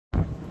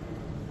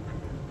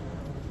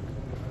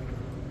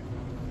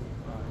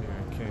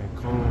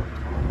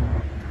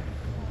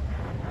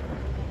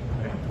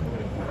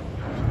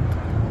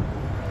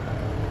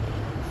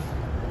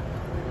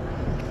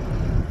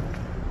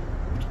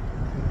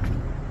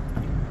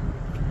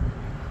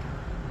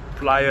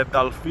Playa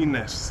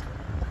Delfines.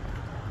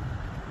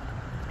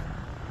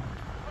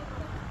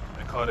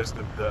 They call this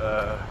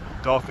the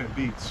Dolphin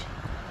Beach.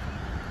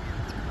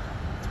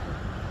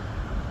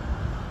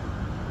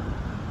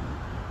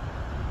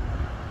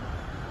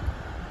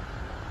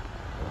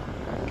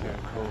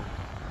 Cancun.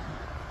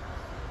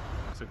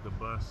 Took the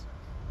bus.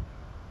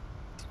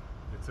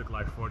 It took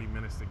like 40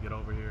 minutes to get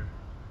over here.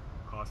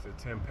 Costed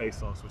 10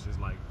 pesos, which is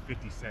like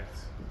 50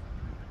 cents.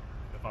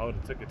 If I would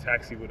have took a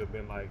taxi, it would have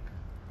been like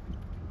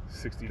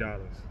 $60. So,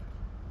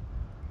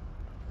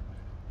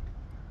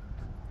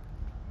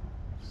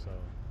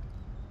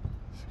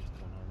 let's see what's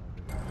going on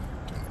over there.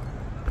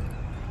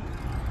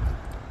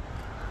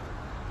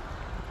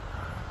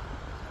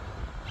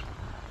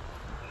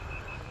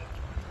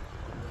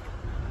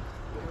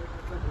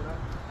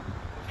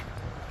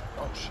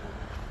 Oh shit.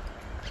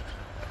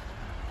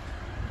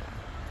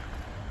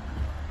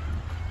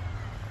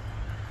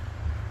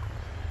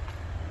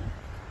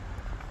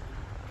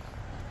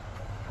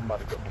 I'm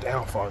about to go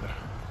down farther.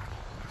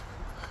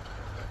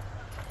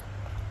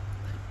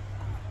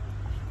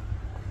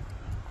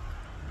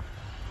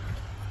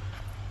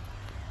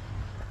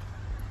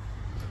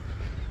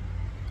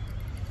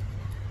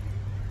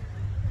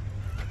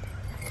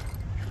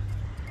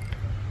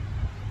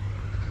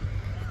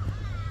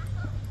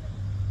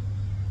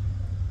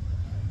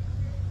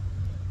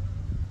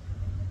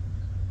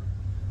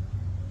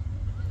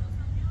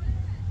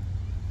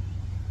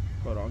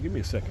 Hold on, give me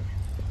a second.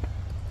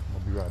 I'll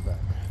be right back.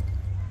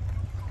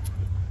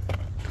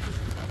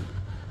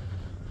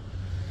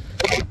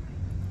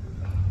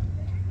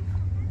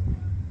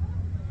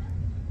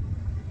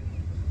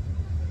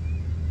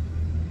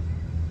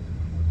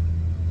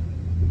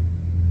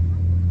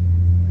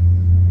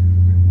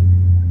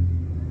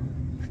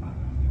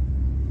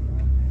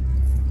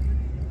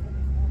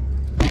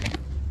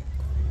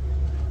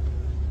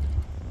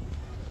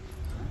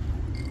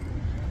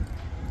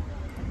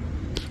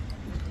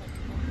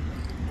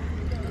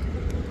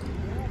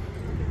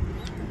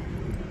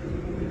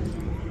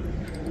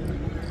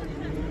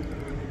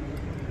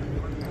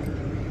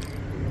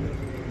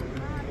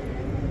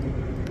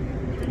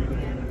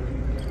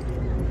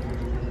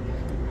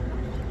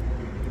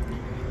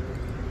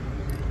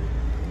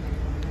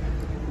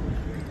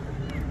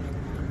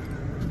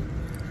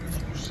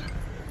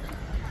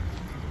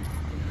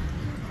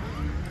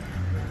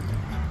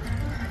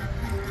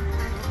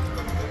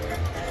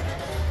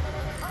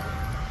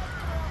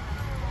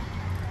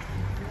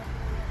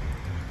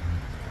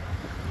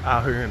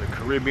 Out here in the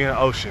Caribbean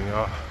Ocean,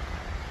 y'all.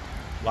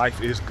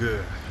 Life is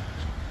good.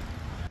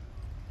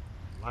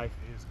 Life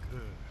is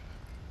good.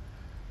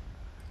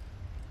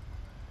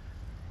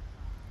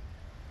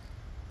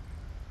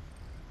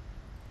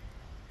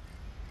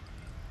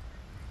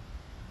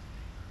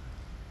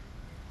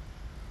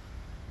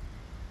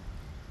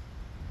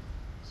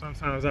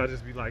 Sometimes I'll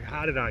just be like,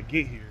 how did I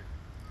get here?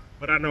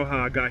 But I know how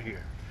I got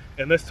here.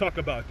 And let's talk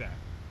about that.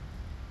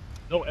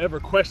 Don't ever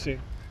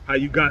question how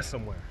you got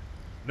somewhere.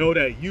 Know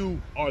that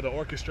you are the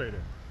orchestrator.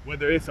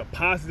 Whether it's a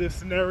positive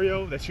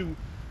scenario that you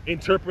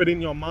interpret in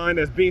your mind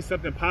as being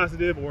something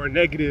positive, or a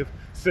negative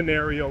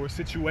scenario or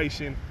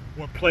situation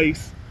or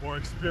place or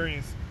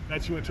experience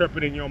that you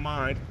interpret in your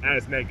mind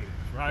as negative,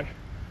 right?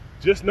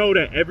 Just know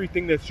that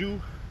everything that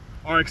you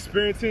are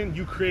experiencing,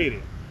 you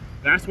created.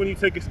 That's when you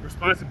take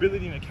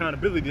responsibility and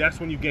accountability. That's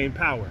when you gain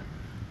power.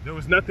 There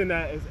was nothing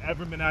that has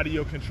ever been out of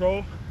your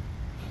control.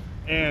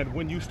 And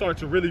when you start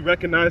to really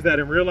recognize that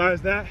and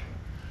realize that,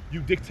 you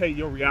dictate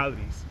your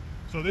realities.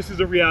 So this is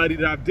a reality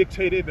that I've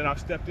dictated, that I've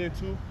stepped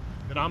into,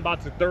 that I'm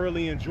about to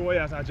thoroughly enjoy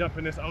as I jump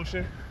in this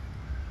ocean.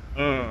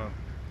 And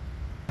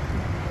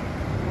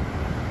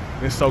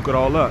soak it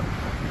all up.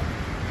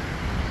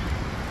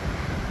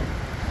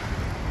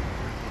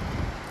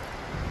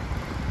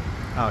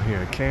 Out here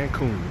in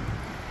Cancun.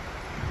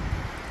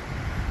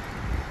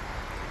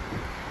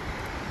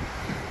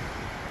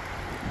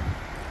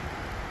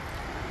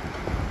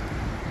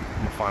 I'm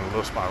gonna find a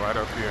little spot right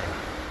up here.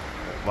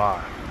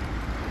 Bye.